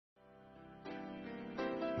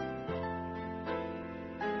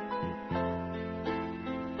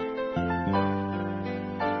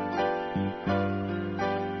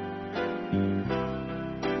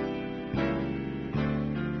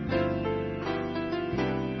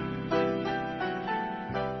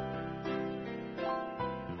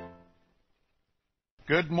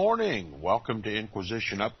Good morning. Welcome to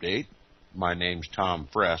Inquisition Update. My name's Tom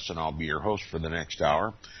Fress, and I'll be your host for the next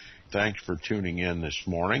hour. Thanks for tuning in this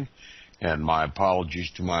morning, and my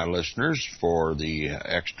apologies to my listeners for the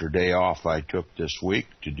extra day off I took this week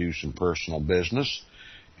to do some personal business.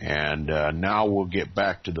 And now we'll get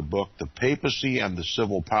back to the book, The Papacy and the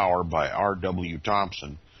Civil Power by R.W.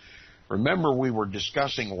 Thompson. Remember, we were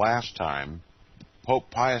discussing last time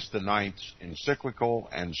Pope Pius IX's encyclical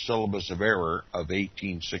and syllabus of error of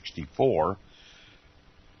 1864,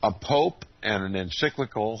 a pope and an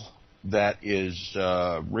encyclical that is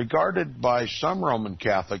regarded by some Roman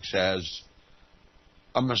Catholics as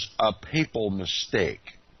a papal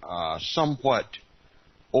mistake, somewhat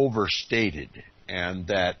overstated, and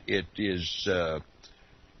that it is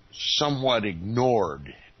somewhat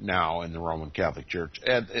ignored now in the Roman Catholic Church.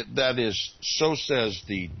 And that is, so says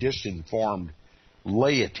the disinformed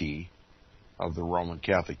laity of the Roman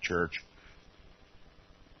Catholic Church.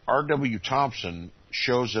 R.W. Thompson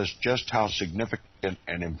shows us just how significant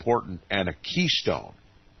and important and a keystone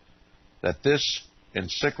that this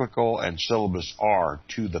encyclical and syllabus are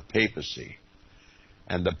to the papacy.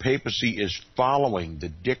 And the papacy is following the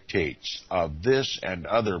dictates of this and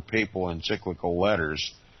other papal encyclical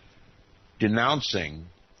letters denouncing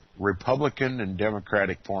republican and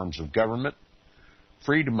democratic forms of government,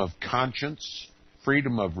 freedom of conscience,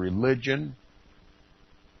 freedom of religion,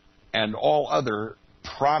 and all other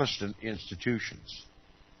Protestant institutions,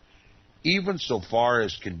 even so far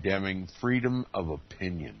as condemning freedom of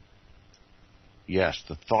opinion. Yes,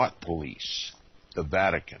 the thought police, the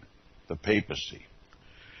Vatican, the papacy.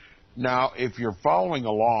 Now, if you're following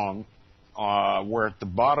along, we're at the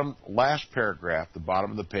bottom, last paragraph, the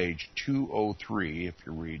bottom of the page, 203, if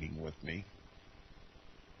you're reading with me.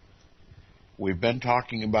 We've been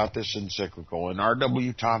talking about this encyclical, and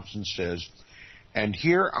R.W. Thompson says, and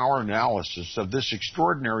here our analysis of this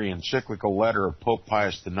extraordinary encyclical letter of Pope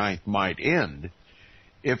Pius IX might end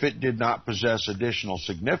if it did not possess additional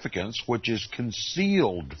significance which is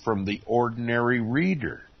concealed from the ordinary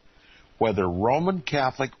reader, whether Roman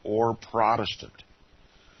Catholic or Protestant.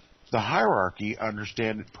 The hierarchy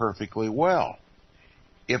understand it perfectly well.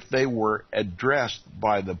 If they were addressed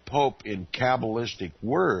by the Pope in Kabbalistic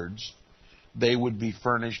words, they would be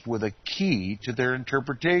furnished with a key to their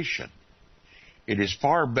interpretation. It is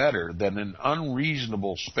far better that an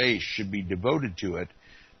unreasonable space should be devoted to it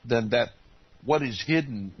than that what is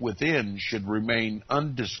hidden within should remain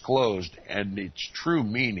undisclosed and its true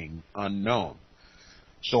meaning unknown.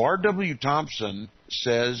 So R.W. Thompson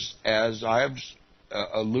says, as I have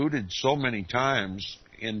alluded so many times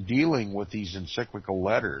in dealing with these encyclical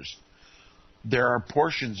letters, there are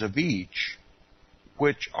portions of each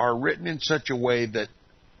which are written in such a way that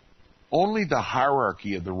only the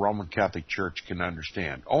hierarchy of the Roman Catholic Church can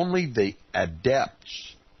understand. Only the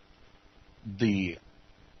adepts, the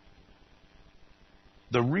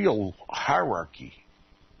real hierarchy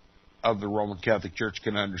of the Roman Catholic Church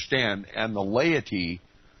can understand, and the laity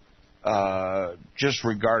just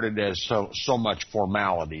regarded as so much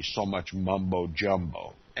formality, so much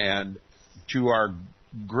mumbo-jumbo. And to our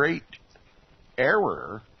great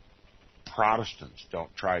error, Protestants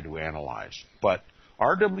don't try to analyze. But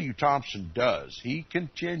R.W. Thompson does. He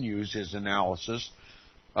continues his analysis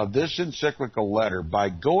of this encyclical letter by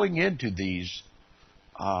going into these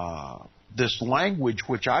this language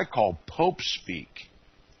which I call Pope speak.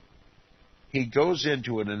 He goes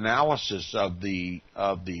into an analysis of the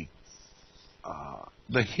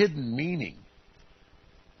hidden meaning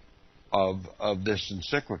of this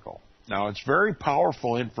encyclical. Now, it's very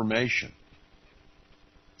powerful information,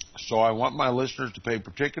 so I want my listeners to pay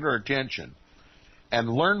particular attention and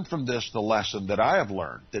learn from this the lesson that I have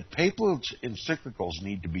learned, that papal encyclicals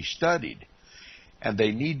need to be studied, and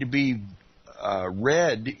they need to be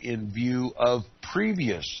read in view of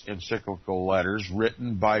previous encyclical letters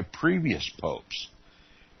written by previous popes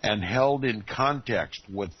and held in context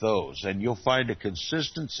with those. And you'll find a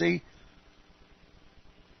consistency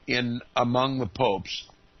among the popes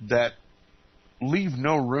that leave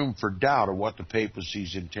no room for doubt of what the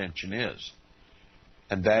papacy's intention is.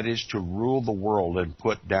 And that is to rule the world and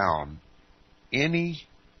put down any,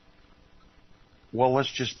 well,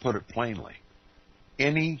 let's just put it plainly,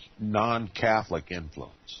 any non-Catholic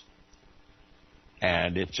influence.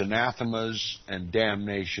 And its anathemas and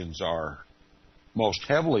damnations are most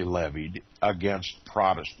heavily levied against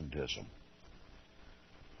Protestantism.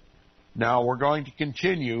 Now we're going to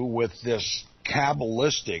continue with this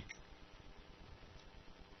Kabbalistic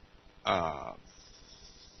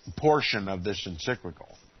portion of this encyclical.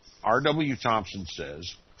 R.W. Thompson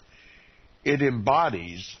says, it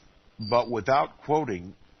embodies, but without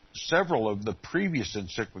quoting several of the previous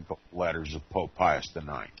encyclical letters of Pope Pius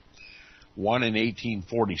IX. One in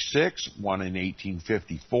 1846, one in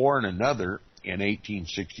 1854, and another in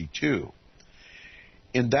 1862.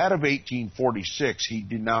 In that of 1846, he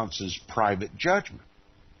denounces private judgment.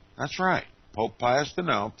 That's right. Pope Pius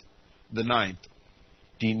IX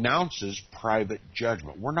denounces private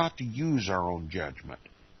judgment. We're not to use our own judgment.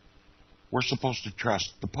 We're supposed to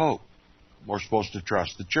trust the Pope. We're supposed to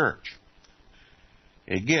trust the Church.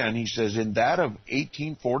 Again, he says, in that of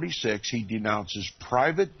 1846, he denounces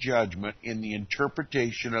private judgment in the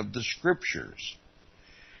interpretation of the Scriptures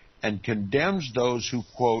and condemns those who,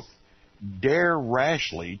 quote, dare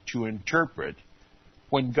rashly to interpret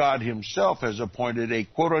when God himself has appointed a,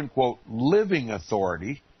 quote-unquote, living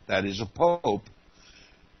authority, that is a pope,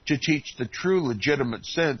 to teach the true legitimate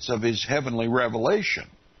sense of his heavenly revelation,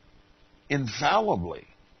 infallibly.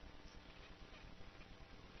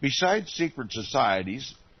 Besides secret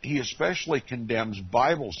societies, he especially condemns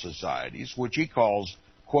Bible societies, which he calls,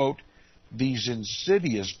 quote, these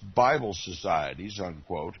insidious Bible societies,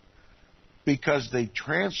 unquote, because they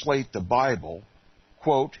translate the Bible,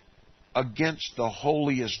 quote, against the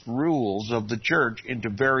holiest rules of the church into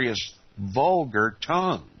various vulgar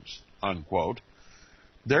tongues, unquote,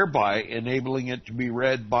 thereby enabling it to be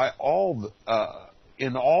read by all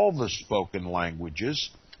in all the spoken languages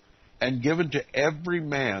and given to every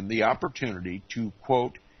man the opportunity to,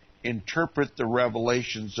 quote, interpret the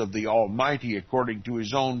revelations of the Almighty according to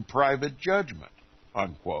his own private judgment,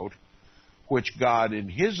 unquote, which God, in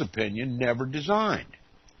his opinion, never designed.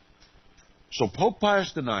 So Pope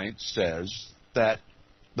Pius IX says that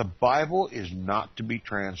the Bible is not to be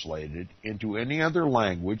translated into any other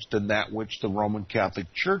language than that which the Roman Catholic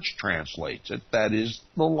Church translates it, that is,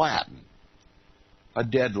 the Latin, a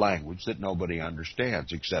dead language that nobody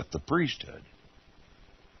understands except the priesthood.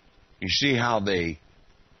 You see how they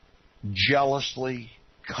jealously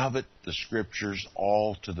covet the Scriptures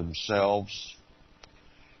all to themselves?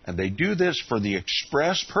 And they do this for the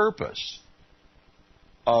express purpose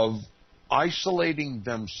of isolating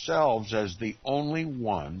themselves as the only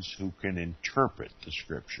ones who can interpret the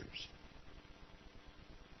Scriptures.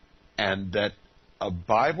 And that a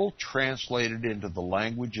Bible translated into the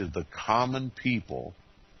language of the common people,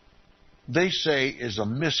 they say, is a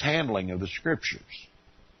mishandling of the Scriptures.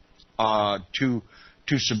 To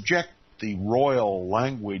subject the royal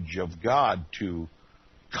language of God to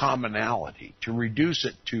commonality, to reduce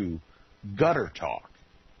it to gutter talk.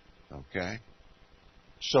 Okay?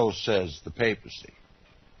 So says the papacy.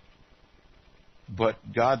 But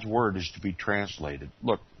God's word is to be translated.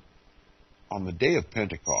 Look, on the day of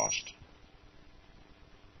Pentecost,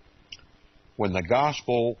 when the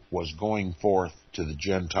gospel was going forth to the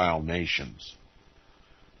Gentile nations,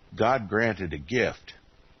 God granted a gift.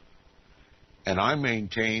 And I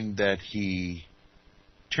maintain that he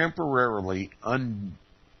temporarily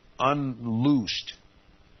unloosed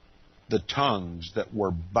the tongues that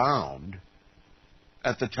were bound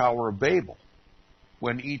at the Tower of Babel,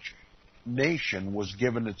 when each nation was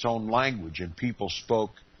given its own language and people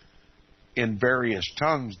spoke in various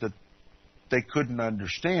tongues that they couldn't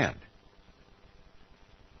understand.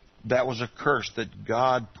 That was a curse that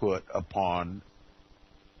God put upon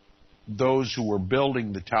those who were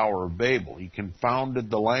building the Tower of Babel. He confounded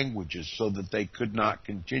the languages so that they could not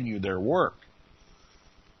continue their work.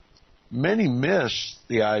 Many miss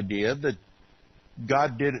the idea that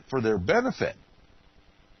God did it for their benefit.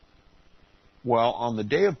 Well, on the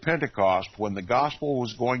day of Pentecost, when the gospel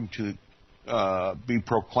was going to be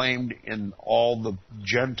proclaimed in all the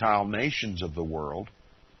Gentile nations of the world,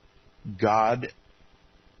 God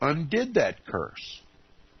undid that curse.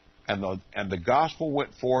 And the gospel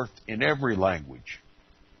went forth in every language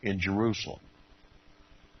in Jerusalem.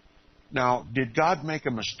 Now, did God make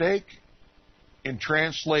a mistake in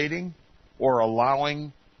translating or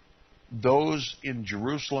allowing those in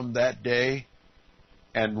Jerusalem that day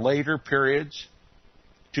and later periods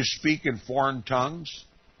to speak in foreign tongues,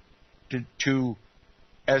 to,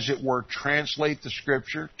 as it were, translate the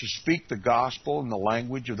Scripture, to speak the gospel in the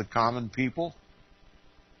language of the common people?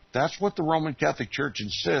 That's what the Roman Catholic Church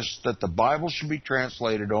insists, that the Bible should be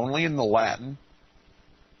translated only in the Latin,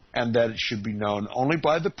 and that it should be known only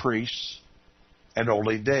by the priests, and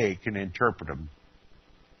only they can interpret them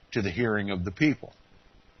to the hearing of the people.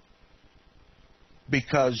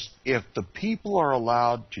 Because if the people are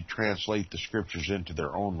allowed to translate the Scriptures into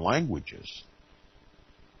their own languages,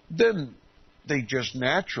 then they just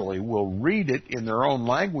naturally will read it in their own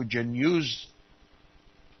language and use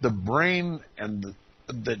the brain and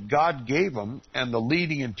that God gave them and the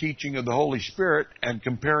leading and teaching of the Holy Spirit, and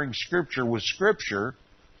comparing Scripture with Scripture,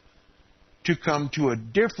 to come to a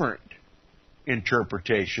different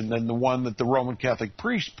interpretation than the one that the Roman Catholic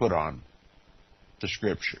priest put on the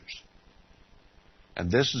Scriptures.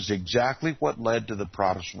 And this is exactly what led to the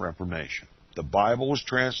Protestant Reformation. The Bible was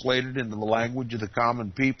translated into the language of the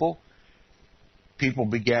common people. People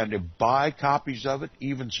began to buy copies of it,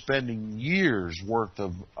 even spending years' worth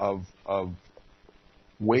of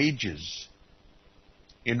wages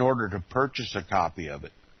in order to purchase a copy of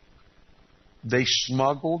it. They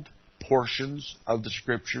smuggled portions of the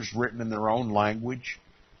Scriptures written in their own language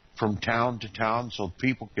from town to town so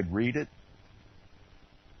people could read it.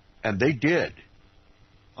 And they did,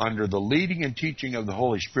 under the leading and teaching of the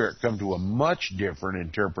Holy Spirit, come to a much different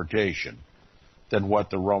interpretation than what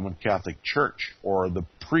the Roman Catholic Church or the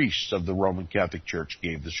priests of the Roman Catholic Church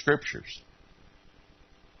gave the Scriptures.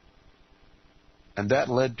 And that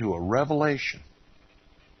led to a revelation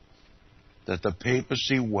that the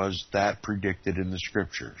papacy was that predicted in the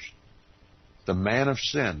Scriptures. The man of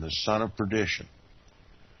sin, the son of perdition.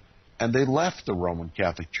 And they left the Roman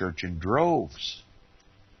Catholic Church in droves.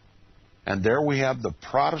 And there we have the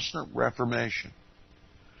Protestant Reformation.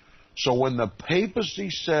 So when the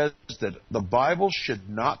papacy says that the Bible should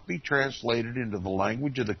not be translated into the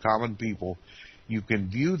language of the common people, you can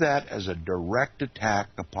view that as a direct attack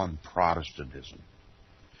upon Protestantism.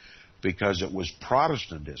 Because it was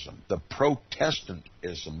Protestantism, the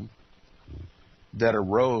Protestantism, that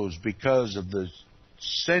arose because of the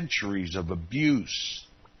centuries of abuse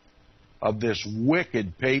of this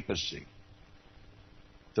wicked papacy.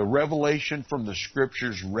 The revelation from the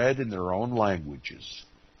Scriptures read in their own languages,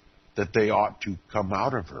 that they ought to come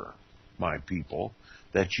out of her, my people,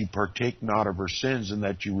 that you partake not of her sins and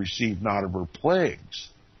that you receive not of her plagues.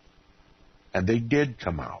 And they did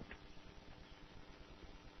come out.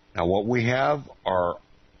 Now what we have are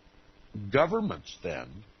governments then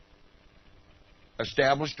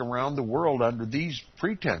established around the world under these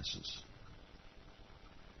pretenses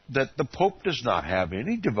that the Pope does not have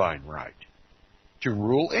any divine right to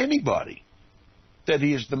rule anybody, that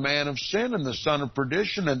he is the man of sin and the son of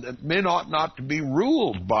perdition, and that men ought not to be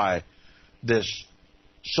ruled by this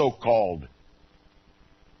so-called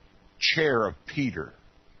chair of Peter,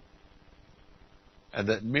 and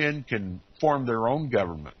that men can form their own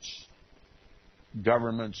governments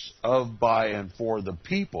of, by, and for the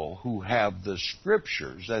people who have the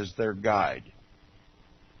Scriptures as their guide.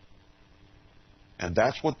 And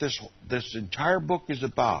that's what this entire book is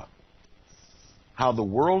about. How the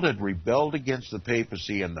world had rebelled against the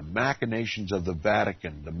papacy and the machinations of the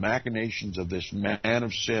Vatican, the machinations of this man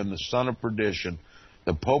of sin, the son of perdition,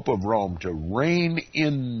 the Pope of Rome, to rein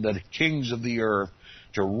in the kings of the earth,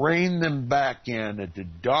 to rein them back in and to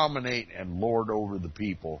dominate and lord over the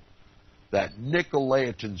people. That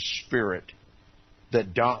Nicolaitan spirit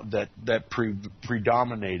that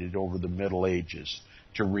predominated over the Middle Ages,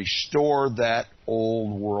 to restore that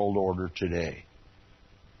old world order today.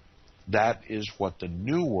 That is what the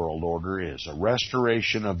New World Order is, a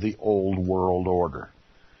restoration of the old world order.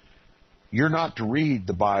 You're not to read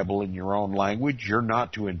the Bible in your own language. You're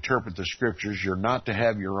not to interpret the Scriptures. You're not to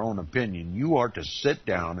have your own opinion. You are to sit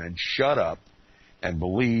down and shut up and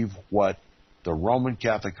believe what the Roman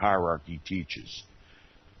Catholic hierarchy teaches.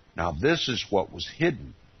 Now, this is what was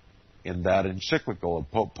hidden in that encyclical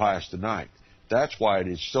of Pope Pius IX. That's why it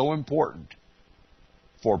is so important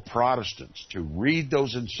for Protestants to read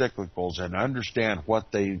those encyclicals and understand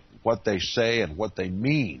what they say and what they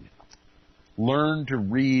mean. Learn to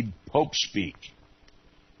read Pope speak.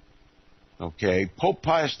 Okay, Pope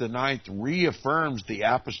Pius IX reaffirms the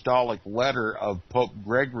apostolic letter of Pope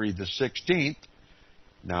Gregory XVI.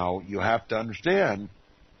 Now, you have to understand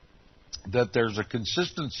that there's a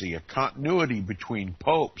consistency, a continuity between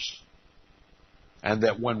popes, and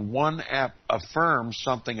that when one affirms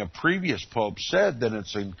something a previous pope said, then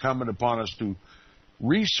it's incumbent upon us to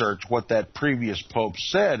research what that previous pope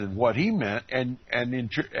said and what he meant, and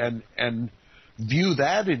view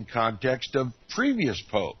that in context of previous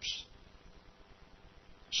popes.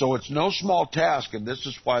 So it's no small task, and this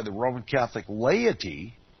is why the Roman Catholic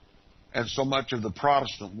laity and so much of the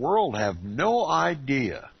Protestant world have no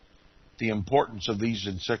idea the importance of these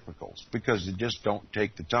encyclicals, because they just don't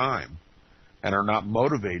take the time and are not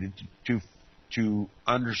motivated to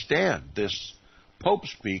understand this Pope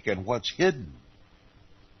speak and what's hidden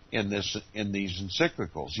in these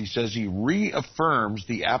encyclicals. He says he reaffirms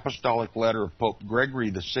the apostolic letter of Pope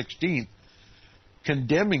Gregory XVI,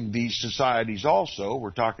 condemning these societies also.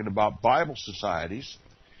 We're talking about Bible societies,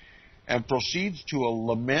 and proceeds to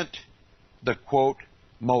lament the, quote,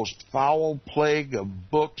 most foul plague of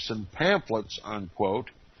books and pamphlets,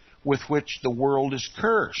 unquote, with which the world is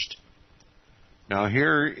cursed. Now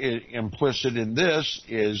here, implicit in this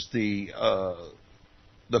is the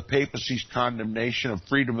papacy's condemnation of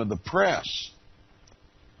freedom of the press.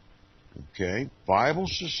 Okay, Bible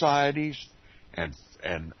societies and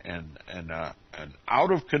an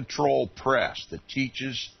out of control press that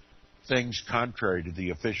teaches things contrary to the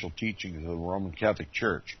official teaching of the Roman Catholic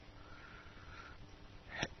Church.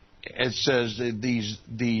 It says that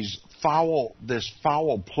this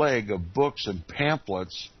foul plague of books and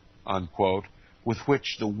pamphlets, unquote, with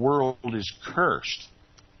which the world is cursed.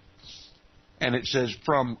 And it says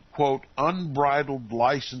from, quote, unbridled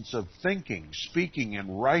license of thinking, speaking,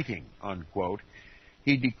 and writing, unquote,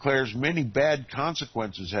 he declares many bad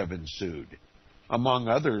consequences have ensued. Among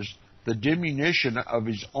others, the diminution of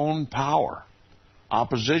his own power,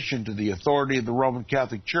 opposition to the authority of the Roman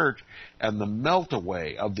Catholic Church, and the melt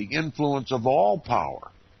away of the influence of all power,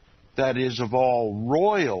 that is, of all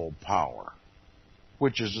royal power,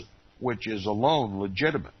 which is alone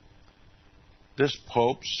legitimate. This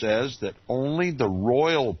Pope says that only the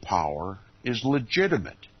royal power is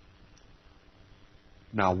legitimate.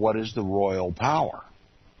 Now, what is the royal power?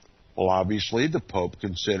 Well, obviously, the Pope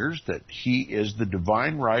considers that he is the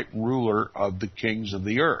divine right ruler of the kings of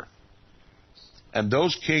the earth. And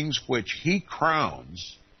those kings which he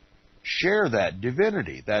crowns share that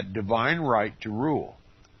divinity, that divine right to rule.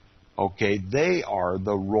 Okay, they are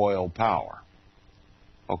the royal power.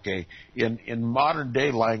 Okay, in modern day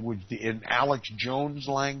language, in Alex Jones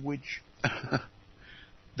language,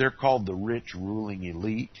 they're called the rich ruling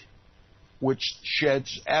elite, which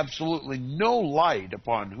sheds absolutely no light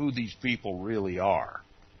upon who these people really are.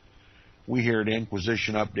 We here at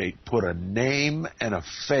Inquisition Update put a name and a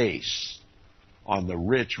face on the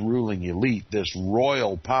rich ruling elite, this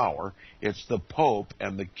royal power. It's the Pope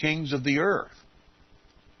and the kings of the earth.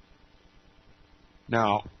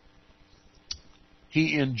 Now,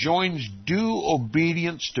 he enjoins due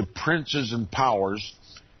obedience to princes and powers,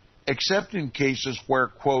 except in cases where,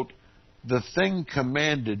 quote, the thing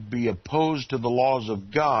commanded be opposed to the laws of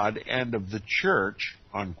God and of the church,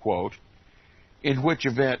 unquote, in which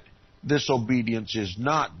event this obedience is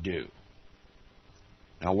not due.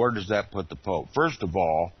 Now, where does that put the Pope? First of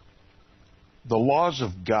all, the laws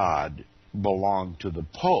of God belong to the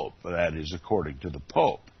Pope, that is, according to the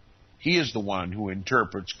Pope. He is the one who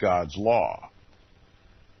interprets God's law.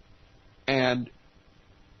 And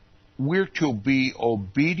we're to be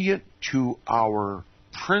obedient to our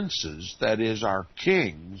princes, that is, our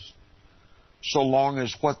kings, so long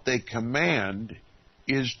as what they command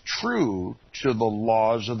is true to the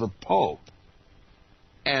laws of the Pope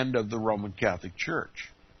and of the Roman Catholic Church.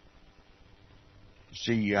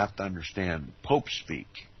 See, you have to understand Pope speak.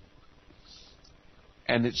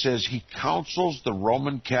 And it says he counsels the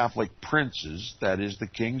Roman Catholic princes, that is, the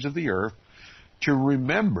kings of the earth, to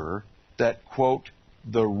remember that, quote,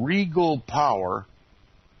 the regal power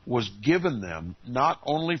was given them not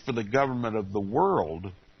only for the government of the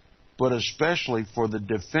world, but especially for the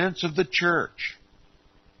defense of the church,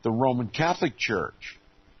 the Roman Catholic Church.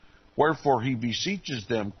 Wherefore he beseeches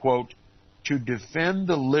them, quote, to defend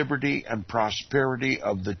the liberty and prosperity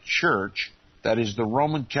of the church, that is, the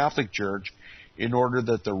Roman Catholic Church, in order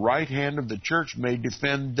that the right hand of the church may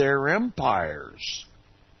defend their empires,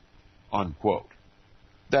 unquote.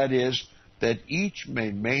 That is, that each may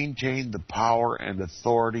maintain the power and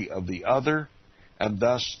authority of the other, and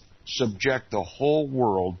thus subject the whole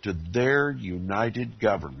world to their united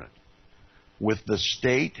government, with the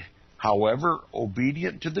state, however,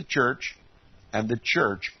 obedient to the church, and the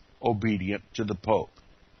church obedient to the Pope.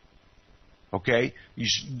 Okay?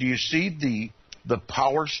 Do you see the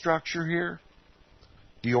power structure here?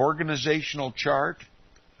 The organizational chart?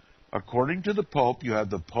 According to the Pope, you have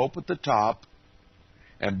the Pope at the top,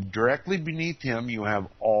 and directly beneath him you have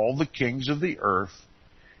all the kings of the earth,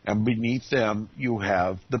 and beneath them you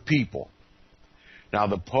have the people. Now,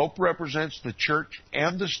 the Pope represents the church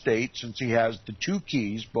and the state, since he has the two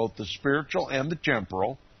keys, both the spiritual and the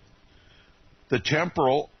temporal. The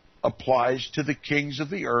temporal applies to the kings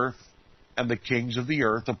of the earth, and the kings of the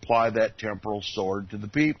earth apply that temporal sword to the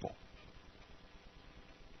people.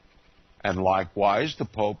 And likewise, the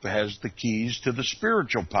Pope has the keys to the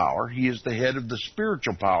spiritual power. He is the head of the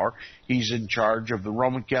spiritual power. He's in charge of the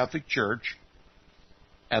Roman Catholic Church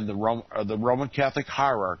and the Roman Catholic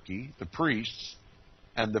hierarchy, the priests,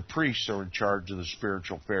 and the priests are in charge of the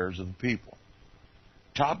spiritual affairs of the people.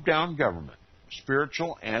 Top-down government,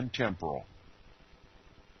 spiritual and temporal.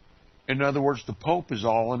 In other words, the Pope is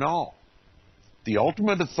all in all, the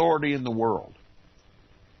ultimate authority in the world,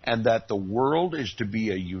 and that the world is to be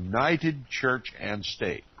a united church and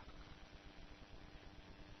state.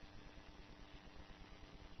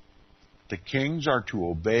 the kings are to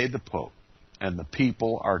obey the Pope, and the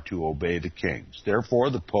people are to obey the kings. Therefore,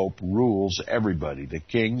 the Pope rules everybody, the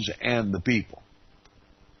kings and the people,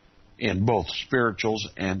 in both spirituals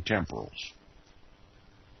and temporals.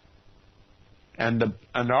 And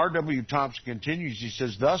R.W. Thompson continues, he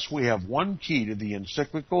says, thus we have one key to the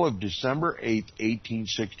encyclical of December 8,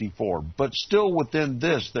 1864. But still within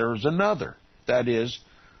this there is another, that is,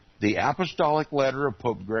 the apostolic letter of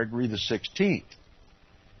Pope Gregory XVI.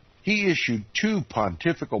 He issued two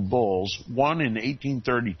pontifical bulls, one in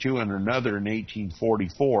 1832 and another in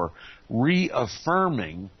 1844,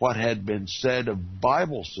 reaffirming what had been said of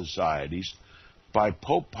Bible societies by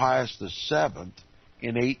Pope Pius VII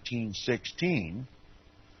in 1816,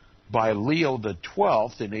 by Leo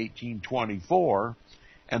XII in 1824,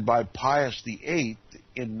 and by Pius VIII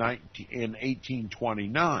in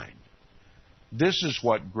 1829. This is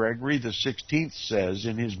what Gregory XVI says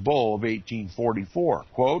in his bull of 1844,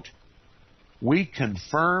 quote, we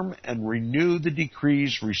confirm and renew the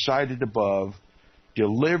decrees recited above,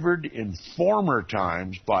 delivered in former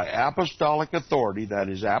times by apostolic authority, that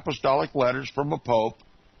is, apostolic letters from a pope,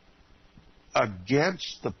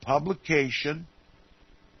 against the publication,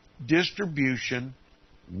 distribution,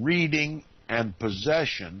 reading, and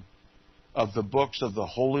possession of the books of the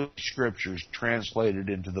Holy Scriptures translated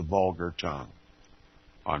into the vulgar tongue,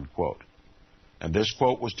 unquote. And this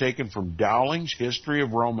quote was taken from Dowling's History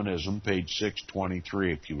of Romanism, page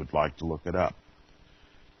 623, if you would like to look it up.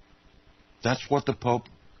 That's what the Pope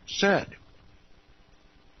said.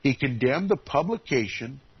 He condemned the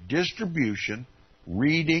publication, distribution,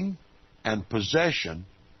 reading, and possession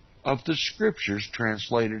of the Scriptures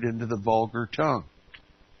translated into the vulgar tongue.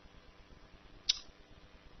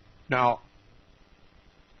 Now,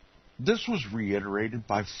 this was reiterated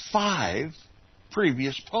by 5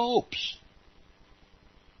 previous popes.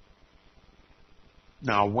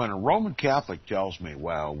 Now, when a Roman Catholic tells me,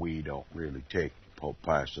 well, we don't really take Pope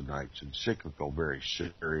Pius IX's encyclical very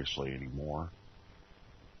seriously anymore,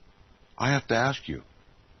 I have to ask you,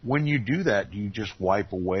 when you do that, do you just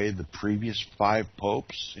wipe away the previous 5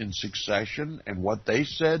 popes in succession and what they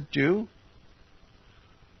said too?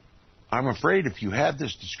 I'm afraid if you had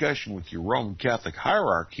this discussion with your Roman Catholic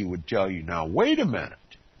hierarch, he would tell you, now, wait a minute.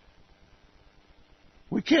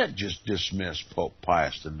 We can't just dismiss Pope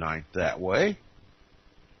Pius IX that way.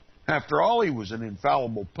 After all, he was an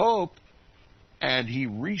infallible pope, and he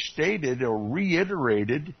restated or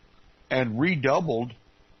reiterated and redoubled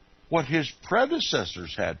what his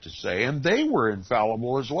predecessors had to say, and they were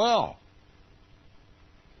infallible as well.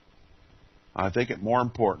 I think it more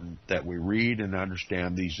important that we read and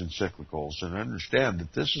understand these encyclicals and understand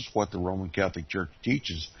that this is what the Roman Catholic Church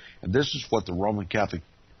teaches, and this is what the Roman Catholic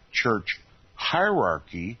Church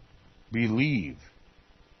hierarchy believe.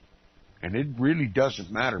 And it really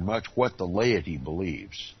doesn't matter much what the laity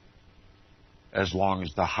believes, as long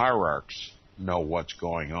as the hierarchs know what's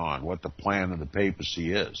going on, what the plan of the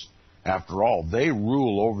papacy is. After all, they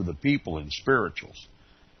rule over the people in spirituals.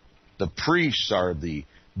 The priests are the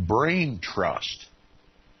brain trust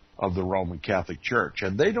of the Roman Catholic Church,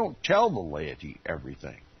 and they don't tell the laity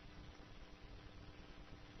everything.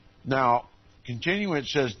 Now, continuing, it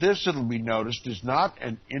says, this, it'll be noticed, is not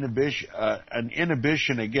an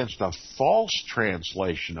inhibition against a false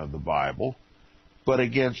translation of the Bible, but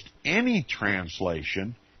against any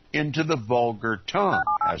translation into the vulgar tongue,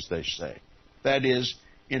 as they say. That is,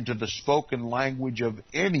 into the spoken language of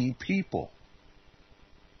any people.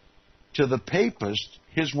 To the papist,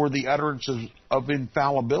 his were the utterances of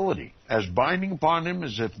infallibility, as binding upon him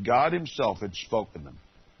as if God himself had spoken them.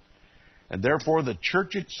 And therefore the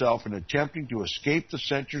Church itself, in attempting to escape the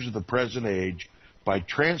censures of the present age by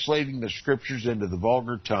translating the Scriptures into the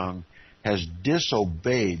vulgar tongue, has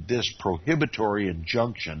disobeyed this prohibitory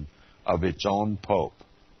injunction of its own Pope.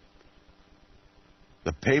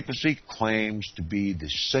 The papacy claims to be the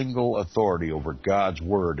single authority over God's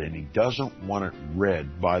Word, and he doesn't want it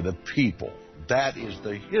read by the people. That is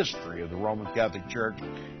the history of the Roman Catholic Church,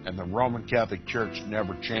 and the Roman Catholic Church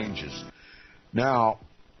never changes. Now,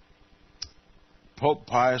 Pope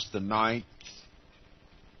Pius IX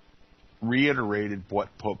reiterated what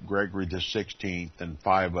Pope Gregory XVI and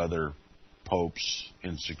 5 other popes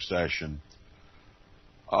in succession,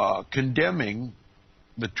 condemning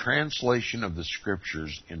the translation of the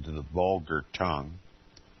Scriptures into the vulgar tongue.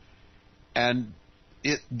 And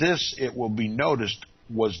it will be noticed,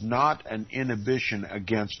 was not an inhibition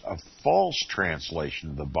against a false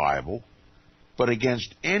translation of the Bible, but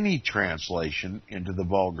against any translation into the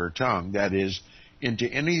vulgar tongue, that is, into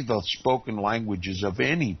any of the spoken languages of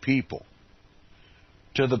any people.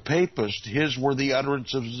 To the papist, his were the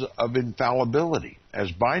utterances of infallibility,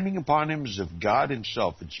 as binding upon him as if God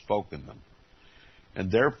himself had spoken them.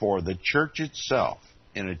 And therefore the church itself,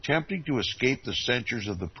 in attempting to escape the censures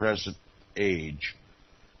of the present age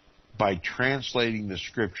by translating the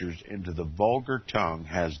Scriptures into the vulgar tongue,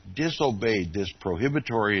 has disobeyed this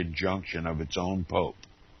prohibitory injunction of its own pope.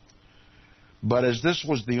 But as this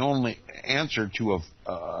was the only answer to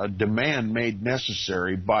a demand made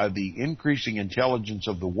necessary by the increasing intelligence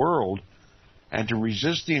of the world, and to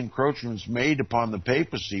resist the encroachments made upon the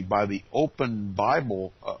papacy by the open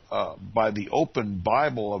Bible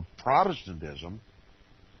of Protestantism,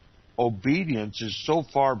 obedience is so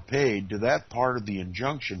far paid to that part of the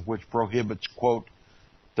injunction which prohibits, quote,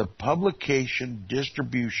 the publication,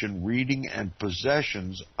 distribution, reading, and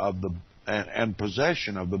possession of the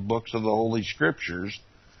books of the Holy Scriptures,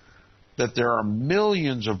 that there are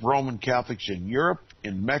millions of Roman Catholics in Europe,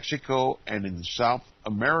 in Mexico, and in the South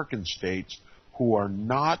American states who are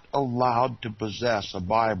not allowed to possess a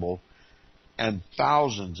Bible, and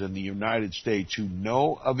thousands in the United States who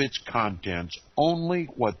know of its contents only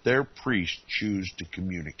what their priests choose to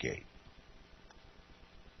communicate.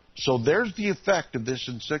 So there's the effect of this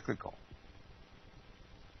encyclical.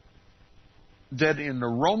 That in the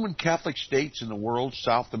Roman Catholic states in the world,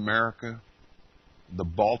 South America, the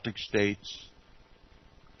Baltic states,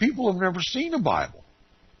 people have never seen a Bible.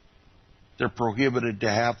 They're prohibited to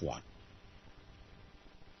have one.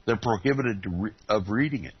 They're prohibited of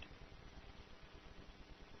reading it.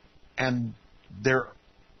 And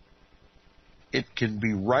it can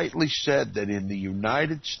be rightly said that in the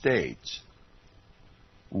United States,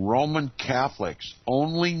 Roman Catholics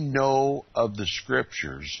only know of the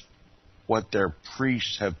Scriptures what their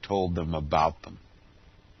priests have told them about them.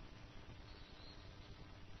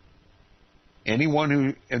 Anyone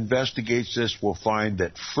who investigates this will find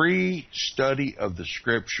that free study of the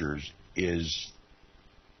Scriptures is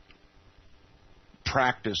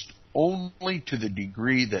practiced only to the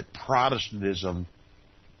degree that Protestantism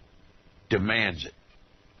demands it.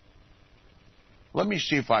 Let me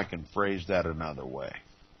see if I can phrase that another way.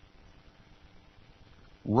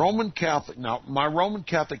 Now, my Roman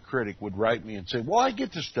Catholic critic would write me and say, well, I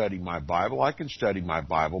get to study my Bible. I can study my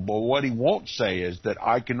Bible. But what he won't say is that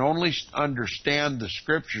I can only understand the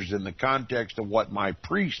Scriptures in the context of what my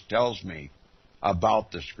priest tells me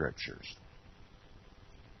about the Scriptures.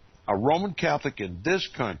 A Roman Catholic in this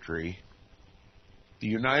country, the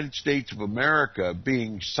United States of America,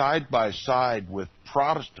 being side by side with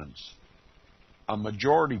Protestants, a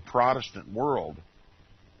majority Protestant world,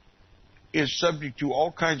 is subject to all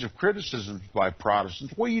kinds of criticisms by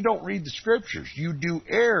Protestants. Well, you don't read the Scriptures. You do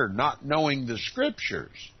err not knowing the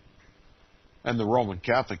Scriptures. And the Roman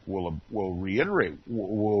Catholic will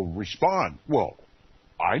respond, well,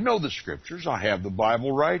 I know the Scriptures. I have the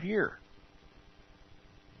Bible right here.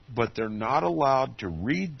 But they're not allowed to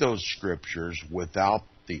read those Scriptures without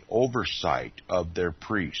the oversight of their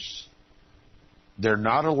priests. They're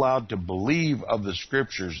not allowed to believe of the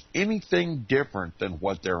Scriptures anything different than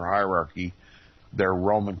what their hierarchy, their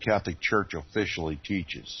Roman Catholic Church, officially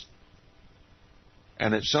teaches.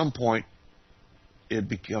 And at some point, it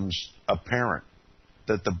becomes apparent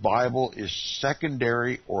that the Bible is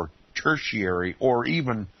secondary or tertiary or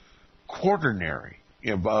even quaternary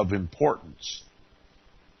of importance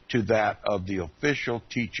to that of the official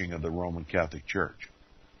teaching of the Roman Catholic Church.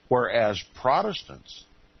 Whereas Protestants,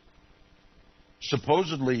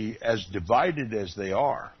 supposedly as divided as they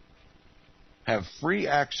are, have free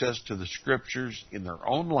access to the Scriptures in their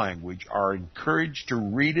own language, are encouraged to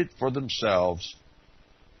read it for themselves,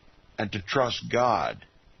 and to trust God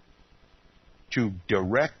to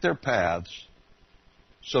direct their paths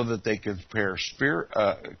so that they compare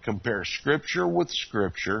Scripture with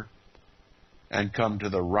Scripture and come to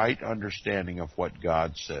the right understanding of what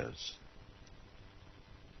God says.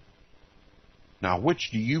 Now, which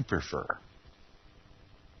do you prefer?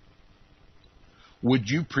 Would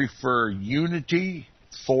you prefer unity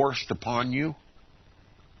forced upon you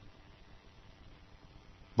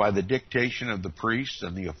by the dictation of the priests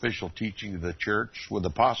and the official teaching of the church, with the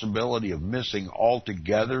possibility of missing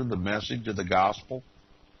altogether the message of the gospel?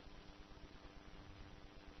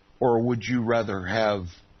 Or would you rather have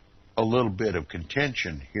a little bit of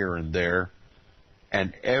contention here and there,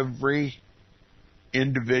 and every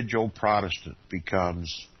individual Protestant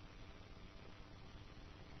becomes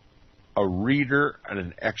a reader and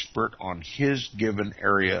an expert on his given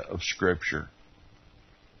area of Scripture,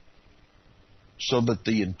 so that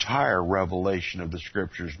the entire revelation of the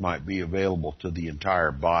Scriptures might be available to the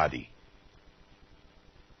entire body?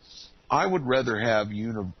 I would rather have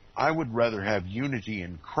unity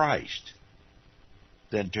in Christ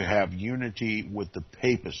than to have unity with the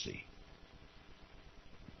papacy.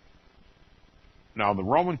 Now, the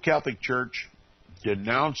Roman Catholic Church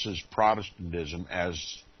denounces Protestantism as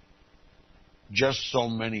just so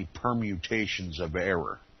many permutations of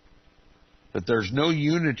error. That there's no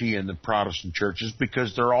unity in the Protestant churches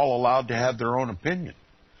because they're all allowed to have their own opinion.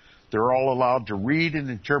 They're all allowed to read and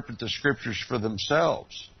interpret the Scriptures for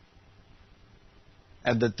themselves.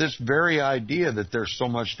 And that this very idea that there's so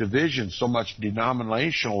much division, so much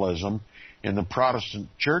denominationalism in the Protestant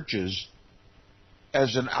churches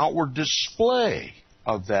as an outward display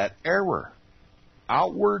of that error,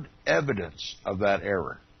 outward evidence of that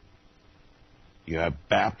error. You have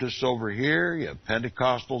Baptists over here, you have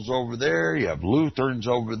Pentecostals over there, you have Lutherans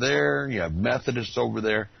over there, you have Methodists over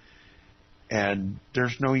there, and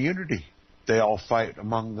there's no unity. They all fight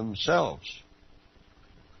among themselves.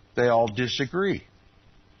 They all disagree.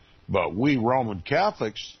 But we Roman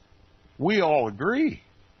Catholics, we all agree.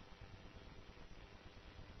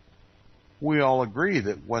 We all agree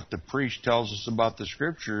that what the priest tells us about the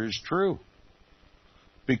Scripture is true.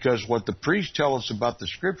 Because what the priests tell us about the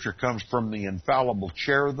Scripture comes from the infallible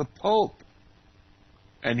chair of the Pope.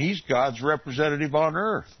 And he's God's representative on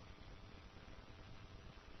earth.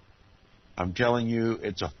 I'm telling you,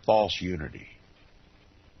 it's a false unity.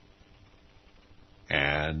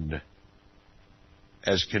 And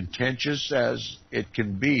as contentious as it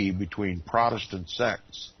can be between Protestant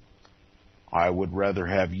sects, I would rather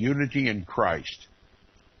have unity in Christ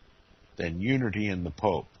than unity in the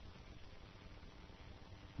Pope.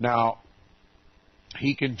 Now,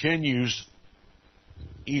 he continues,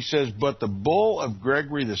 he says, but the bull of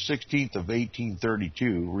Gregory the 16th of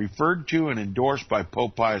 1832, referred to and endorsed by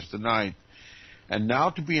Pope Pius IX, and now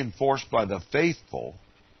to be enforced by the faithful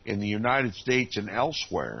in the United States and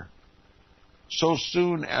elsewhere, so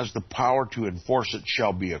soon as the power to enforce it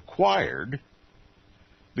shall be acquired,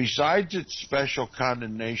 besides its special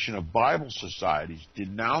condemnation of Bible societies,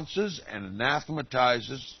 denounces and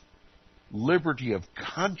anathematizes liberty of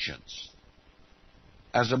conscience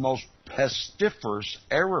as a most pestiferous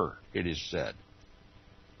error, it is said,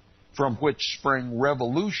 from which spring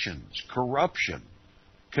revolutions, corruption,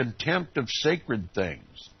 contempt of sacred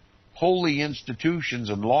things, holy institutions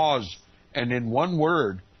and laws, and in one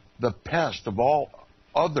word, the pest of all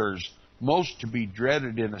others most to be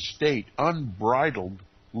dreaded in a state, unbridled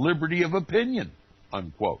liberty of opinion,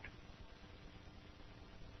 unquote.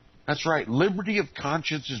 That's right. Liberty of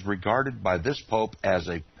conscience is regarded by this Pope as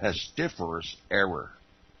a pestiferous error.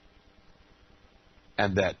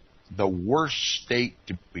 And that the worst state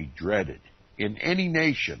to be dreaded in any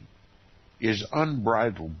nation is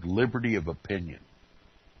unbridled liberty of opinion.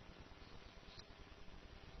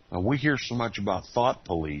 Now, we hear so much about thought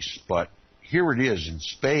police, but here it is in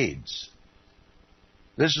spades.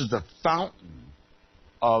 This is the fountain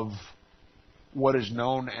of what is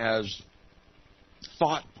known as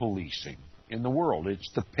thought policing in the world.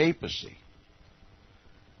 It's the papacy.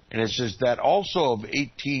 And it says that also of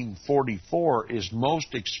 1844 is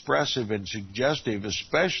most expressive and suggestive,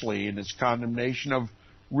 especially in its condemnation of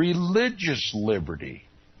religious liberty,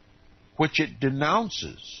 which it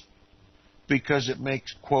denounces because it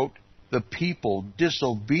makes, quote, the people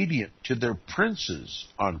disobedient to their princes,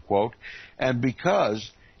 unquote, and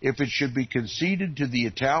because if it should be conceded to the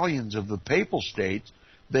Italians of the Papal States,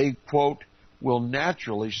 they, quote, will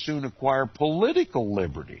naturally soon acquire political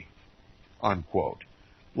liberty, unquote,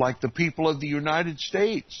 like the people of the United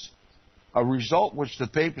States, a result which the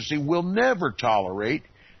papacy will never tolerate,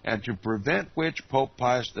 and to prevent which Pope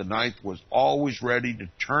Pius IX was always ready to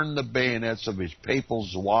turn the bayonets of his papal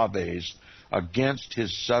zouaves against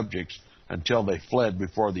his subjects until they fled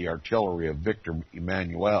before the artillery of Victor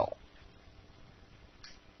Emmanuel.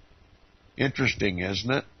 Interesting,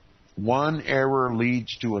 isn't it? One error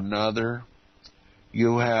leads to another.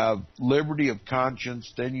 You have liberty of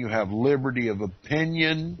conscience, then you have liberty of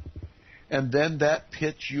opinion, and then that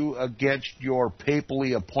pits you against your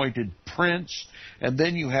papally appointed prince, and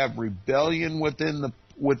then you have rebellion within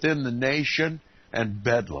the nation, and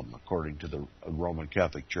bedlam, according to the Roman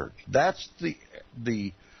Catholic Church. That's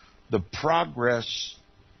the progress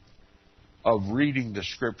of reading the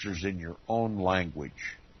Scriptures in your own language.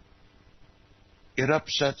 It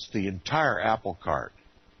upsets the entire apple cart.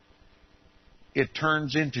 It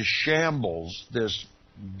turns into shambles this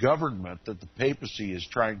government that the papacy is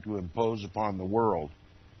trying to impose upon the world.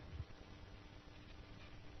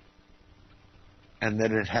 And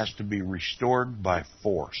that it has to be restored by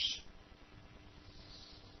force.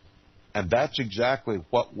 And that's exactly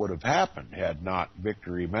what would have happened had not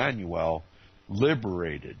Victor Emmanuel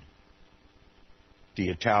liberated the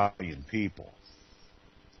Italian people.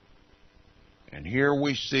 And here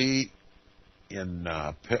we see in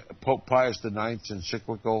Pope Pius IX's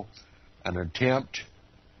encyclical an attempt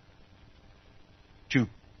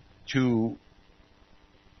to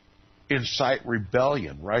incite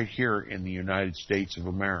rebellion right here in the United States of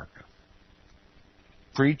America.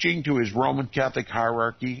 Preaching to his Roman Catholic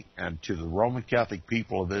hierarchy and to the Roman Catholic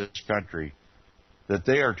people of this country that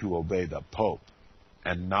they are to obey the Pope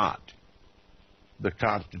and not the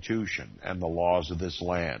Constitution and the laws of this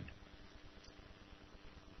land.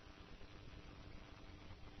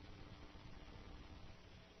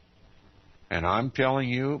 And I'm telling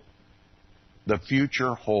you, the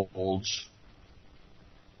future holds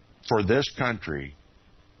for this country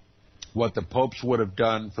what the popes would have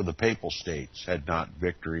done for the papal states had not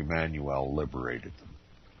Victor Emmanuel liberated them.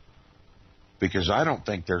 Because I don't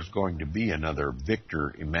think there's going to be another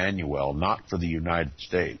Victor Emmanuel, not for the United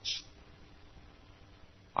States.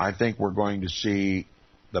 I think we're going to see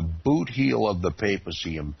the boot heel of the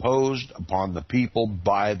papacy imposed upon the people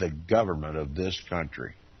by the government of this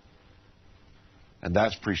country. And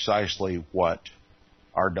that's precisely what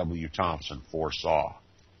R.W. Thompson foresaw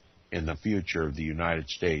in the future of the United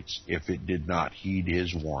States if it did not heed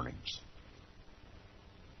his warnings.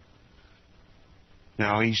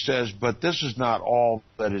 Now he says, but this is not all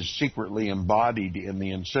that is secretly embodied in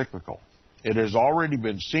the encyclical. It has already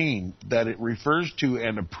been seen that it refers to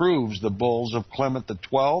and approves the bulls of Clement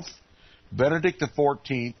XII, Benedict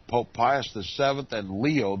XIV, Pope Pius VII, and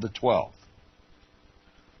Leo XII.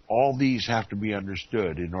 All these have to be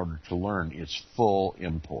understood in order to learn its full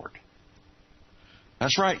import.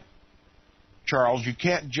 That's right, Charles. You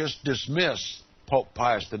can't just dismiss Pope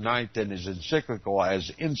Pius IX and his encyclical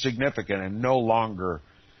as insignificant and no longer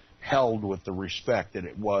held with the respect that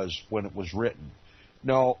it was when it was written.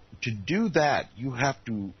 No, to do that, you have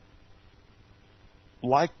to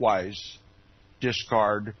likewise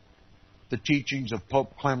discard the teachings of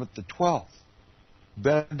Pope Clement XII,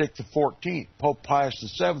 Benedict XIV, Pope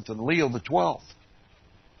Pius VII, and Leo XII.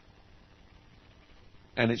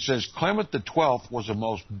 And it says, Clement XII was a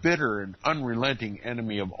most bitter and unrelenting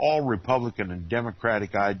enemy of all Republican and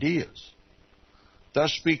democratic ideas.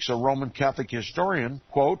 Thus speaks a Roman Catholic historian,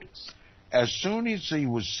 quote, as soon as he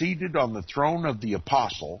was seated on the throne of the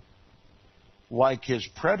apostle, like his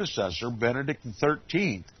predecessor, Benedict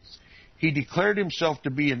XIII, he declared himself to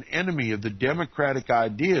be an enemy of the democratic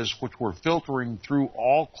ideas which were filtering through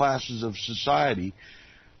all classes of society,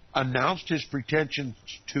 announced his pretensions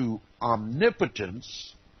to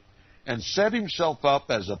omnipotence, and set himself up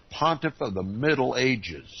as a pontiff of the Middle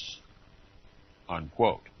Ages,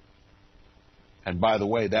 unquote. And by the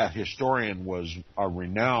way, that historian was a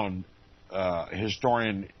renowned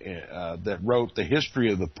historian that wrote the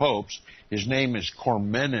history of the popes. His name is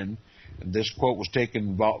Cormenin. And this quote was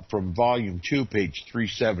taken from Volume 2, page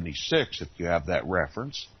 376, if you have that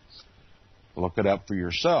reference. Look it up for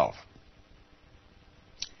yourself.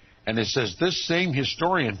 And it says, this same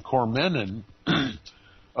historian, Cormenin,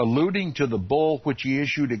 alluding to the bull which he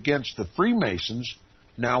issued against the Freemasons,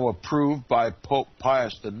 now approved by Pope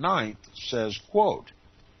Pius IX, says, quote,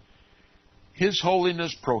 His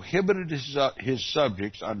Holiness prohibited his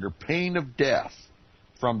subjects under pain of death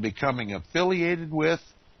from becoming affiliated with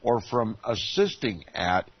or from assisting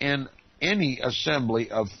at in any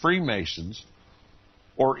assembly of Freemasons,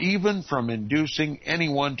 or even from inducing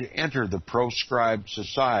anyone to enter the proscribed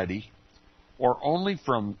society, or only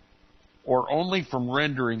from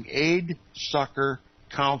rendering aid, succor,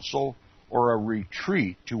 counsel, or a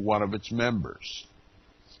retreat to one of its members.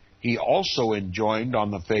 He also enjoined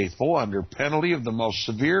on the faithful, under penalty of the most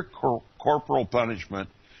severe corporal punishment,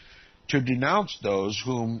 to denounce those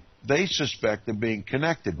whom they suspect of being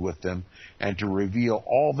connected with them, and to reveal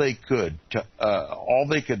all they could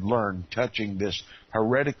learn touching this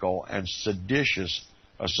heretical and seditious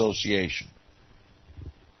association.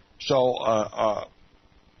 So,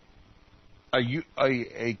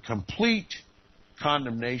 a complete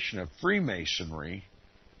condemnation of Freemasonry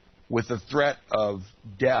with the threat of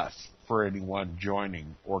death for anyone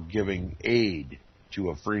joining or giving aid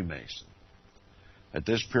to a Freemason. At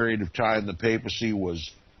this period of time, the papacy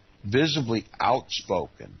was visibly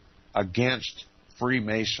outspoken against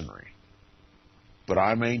Freemasonry. But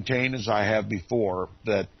I maintain, as I have before,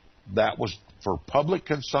 that that was for public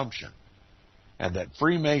consumption, and that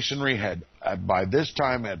Freemasonry had, by this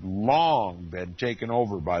time, had long been taken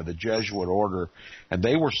over by the Jesuit order, and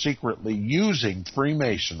they were secretly using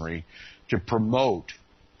Freemasonry to promote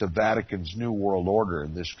the Vatican's New World Order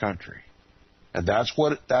in this country. And that's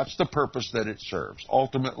the purpose that it serves.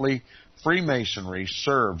 Ultimately, Freemasonry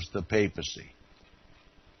serves the papacy.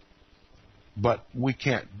 But we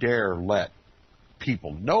can't dare let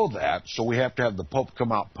people know that, so we have to have the Pope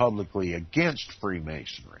come out publicly against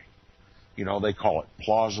Freemasonry. You know, they call it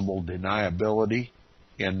plausible deniability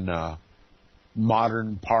in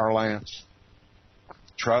modern parlance.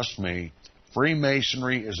 Trust me,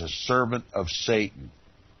 Freemasonry is a servant of Satan,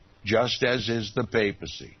 just as is the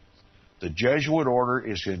papacy. The Jesuit order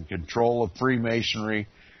is in control of Freemasonry,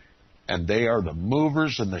 and they are the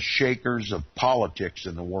movers and the shakers of politics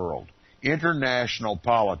in the world, international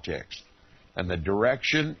politics. And the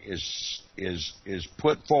direction is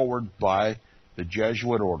put forward by the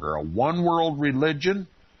Jesuit order: a one-world religion,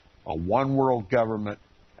 a one-world government,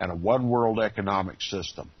 and a one-world economic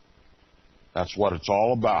system. That's what it's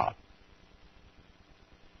all about.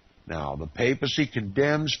 Now, the papacy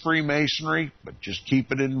condemns Freemasonry, but just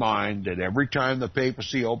keep it in mind that every time the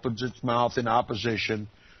papacy opens its mouth in opposition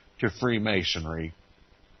to Freemasonry,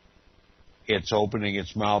 it's opening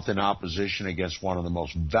its mouth in opposition against one of the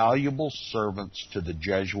most valuable servants to the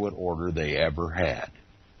Jesuit order they ever had.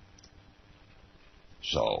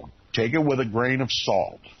 So, take it with a grain of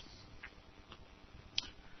salt.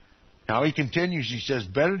 Now he continues, he says,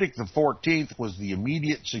 Benedict XIV was the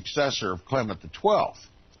immediate successor of Clement XII.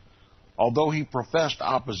 Although he professed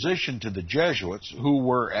opposition to the Jesuits, who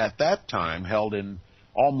were at that time held in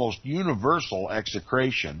almost universal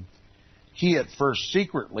execration, he at first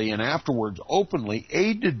secretly and afterwards openly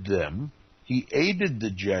aided them. He aided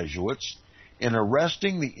the Jesuits in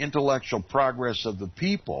arresting the intellectual progress of the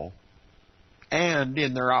people, and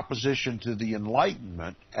in their opposition to the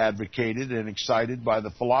Enlightenment advocated and excited by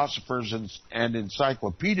the philosophers and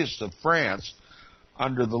encyclopedists of France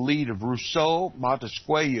under the lead of Rousseau,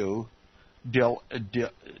 Montesquieu,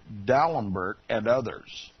 D'Alembert, and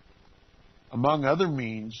others. Among other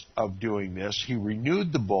means of doing this, he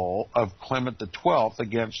renewed the bull of Clement XII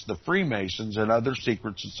against the Freemasons and other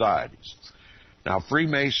secret societies. Now,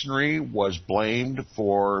 Freemasonry was blamed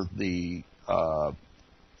for the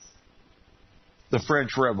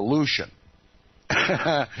French Revolution.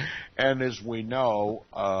 And as we know,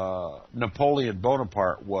 Napoleon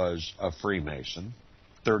Bonaparte was a Freemason,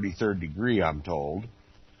 33rd degree, I'm told.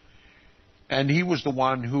 And he was the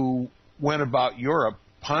one who went about Europe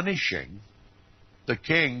punishing the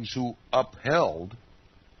kings who upheld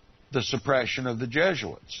the suppression of the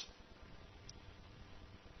Jesuits.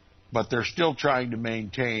 But they're still trying to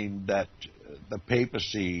maintain that the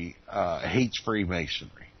papacy hates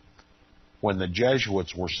Freemasonry, when the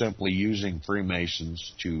Jesuits were simply using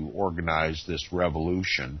Freemasons to organize this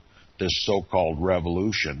revolution, this so-called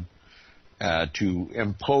revolution, to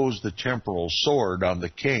impose the temporal sword on the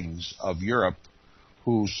kings of Europe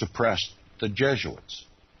who suppressed the Jesuits.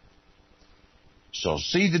 So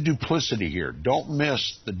see the duplicity here. Don't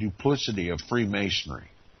miss the duplicity of Freemasonry.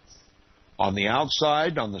 On the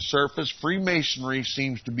outside, on the surface, Freemasonry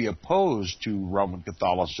seems to be opposed to Roman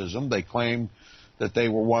Catholicism. They claim that they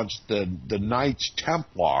were once the Knights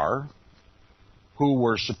Templar who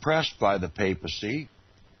were suppressed by the papacy,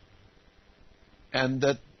 and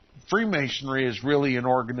that Freemasonry is really an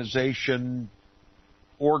organization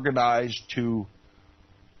organized to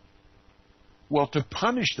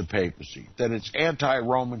punish the papacy, that it's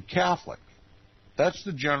anti-Roman Catholic. That's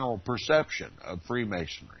the general perception of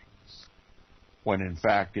Freemasonry, when in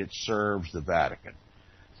fact it serves the Vatican.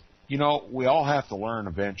 You know, we all have to learn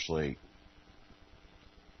eventually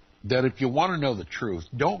that if you want to know the truth,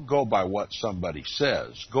 don't go by what somebody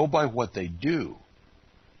says. Go by what they do.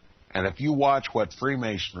 And if you watch what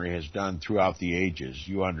Freemasonry has done throughout the ages,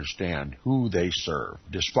 you understand who they serve,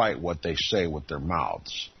 despite what they say with their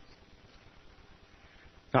mouths.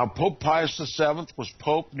 Now, Pope Pius VII was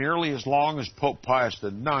Pope nearly as long as Pope Pius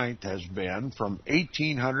IX has been, from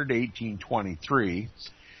 1800 to 1823.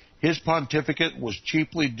 His pontificate was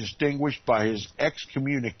chiefly distinguished by his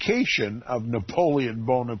excommunication of Napoleon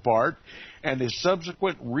Bonaparte and his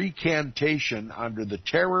subsequent recantation under the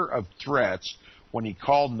terror of threats when he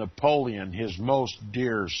called Napoleon his most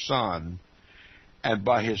dear son, and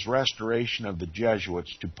by his restoration of the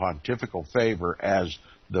Jesuits to pontifical favor as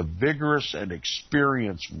the vigorous and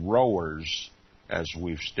experienced rowers, as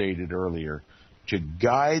we've stated earlier, to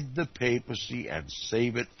guide the papacy and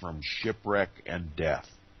save it from shipwreck and death.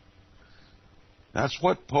 That's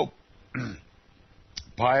what Pope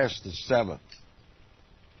Pius VII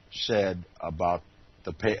said about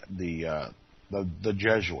the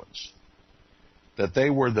Jesuits, that they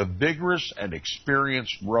were the vigorous and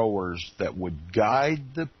experienced rowers that would guide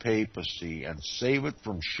the papacy and save it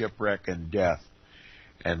from shipwreck and death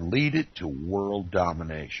and lead it to world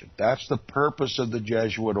domination. That's the purpose of the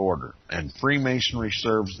Jesuit order, and Freemasonry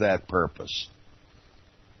serves that purpose.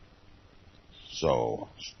 So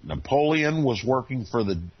Napoleon was working for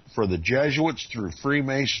for the Jesuits through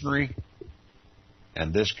Freemasonry,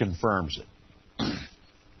 and this confirms it.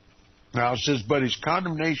 Now it says, but his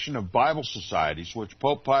condemnation of Bible societies, which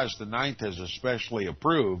Pope Pius IX has especially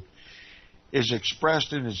approved, is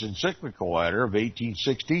expressed in his encyclical letter of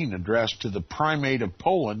 1816 addressed to the Primate of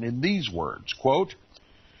Poland in these words, quote,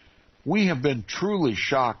 we have been truly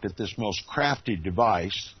shocked at this most crafty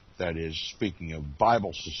device, that is, speaking of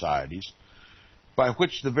Bible societies, by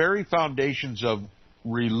which the very foundations of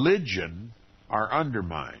religion are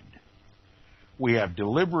undermined. We have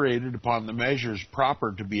deliberated upon the measures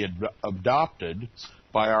proper to be adopted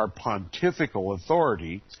by our pontifical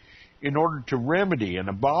authority in order to remedy and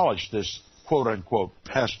abolish this quote-unquote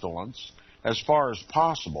pestilence as far as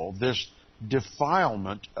possible, this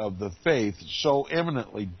defilement of the faith so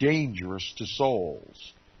eminently dangerous to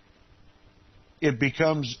souls. It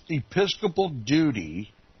becomes episcopal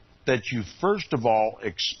duty that you first of all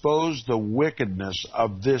expose the wickedness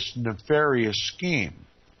of this nefarious scheme.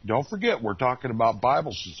 Don't forget, we're talking about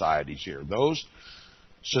Bible societies here. Those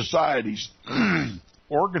societies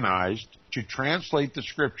organized to translate the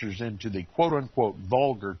scriptures into the quote-unquote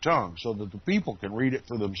vulgar tongue so that the people can read it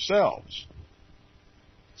for themselves.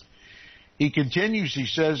 He continues, he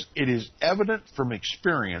says, it is evident from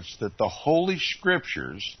experience that the Holy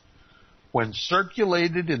Scriptures, when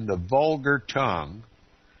circulated in the vulgar tongue,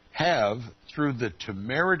 have, through the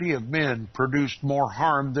temerity of men, produced more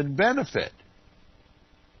harm than benefit.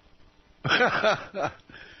 I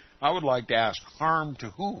would like to ask, harm to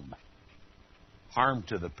whom? Harm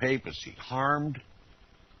to the papacy, harm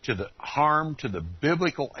to the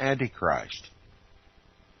biblical Antichrist.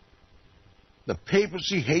 The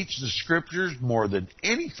papacy hates the scriptures more than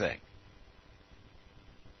anything.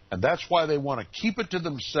 And that's why they want to keep it to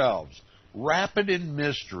themselves, wrap it in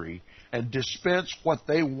mystery, and dispense what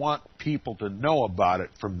they want people to know about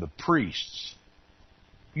it from the priests.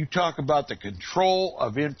 You talk about the control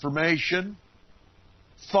of information,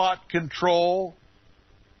 thought control,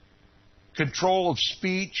 control of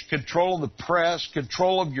speech, control of the press,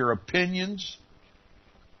 control of your opinions,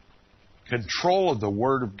 control of the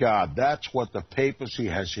Word of God. That's what the papacy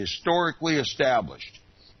has historically established.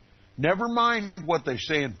 Never mind what they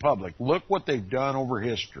say in public. Look what they've done over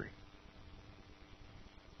history.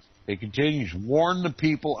 It continues, warn the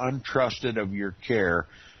people untrusted of your care.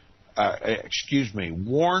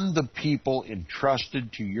 Warn the people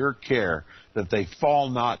entrusted to your care that they fall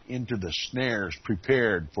not into the snares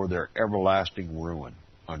prepared for their everlasting ruin,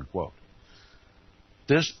 unquote.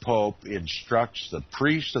 This Pope instructs the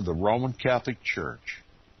priests of the Roman Catholic Church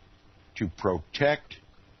to protect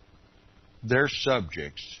their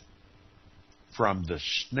subjects from the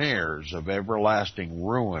snares of everlasting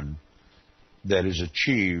ruin that is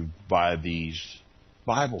achieved by these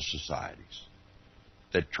Bible societies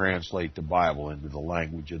that translate the Bible into the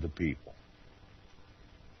language of the people.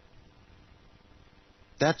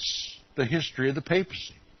 That's the history of the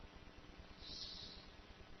papacy.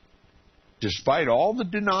 Despite all the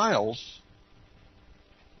denials,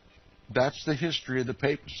 that's the history of the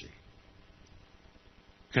papacy.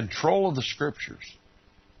 Control of the scriptures.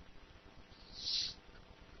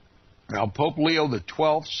 Now, Pope Leo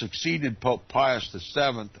XII succeeded Pope Pius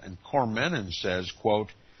VII, and Cormenin says, quote,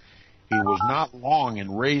 he was not long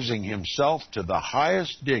in raising himself to the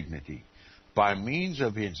highest dignity by means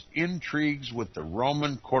of his intrigues with the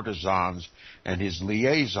Roman courtesans and his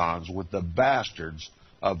liaisons with the bastards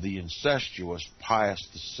of the incestuous Pius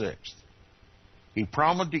VI. He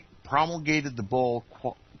promulgated the bull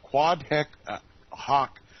Quod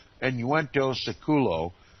hoc annuento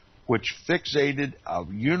seculo, which fixated a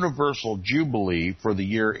universal jubilee for the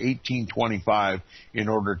year 1825 in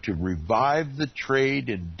order to revive the trade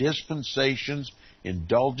in dispensations,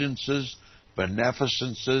 indulgences,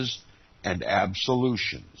 beneficences, and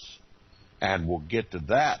absolutions. And we'll get to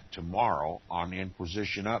that tomorrow on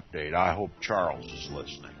Inquisition Update. I hope Charles is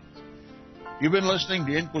listening. You've been listening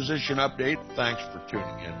to Inquisition Update. Thanks for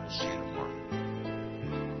tuning in. We'll see you tomorrow.